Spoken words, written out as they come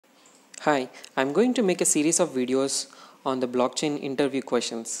Hi, I'm going to make a series of videos on the blockchain interview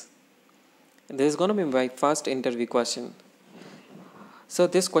questions. This is going to be my first interview question. So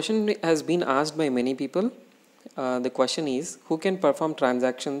this question has been asked by many people. The question is, who can perform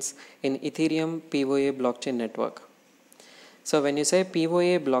transactions in Ethereum PoA blockchain network? So when you say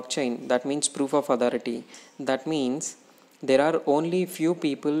PoA blockchain, that means proof of authority. That means there are only few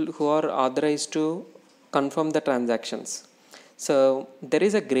people who are authorized to confirm the transactions. So there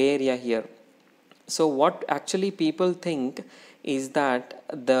is a gray area here. So what actually people think is that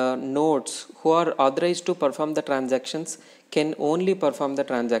the nodes who are authorized to perform the transactions can only perform the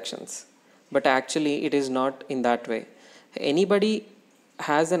transactions. But actually it is not in that way. Anybody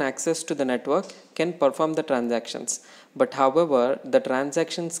has an access to the network can perform the transactions. But however, the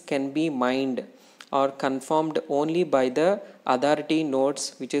transactions can be mined or confirmed only by the authority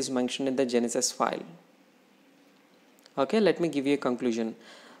nodes which is mentioned in the Genesis file. Okay, let me give you a conclusion.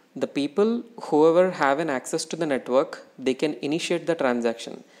 The people, whoever have an access to the network, they can initiate the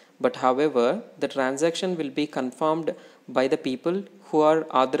transaction. But however, the transaction will be confirmed by the people who are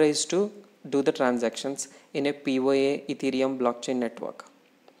authorized to do the transactions in a PoA Ethereum blockchain network.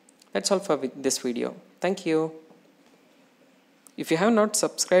 That's all for this video. Thank you. If you have not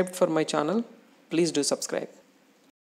subscribed for my channel, please do subscribe.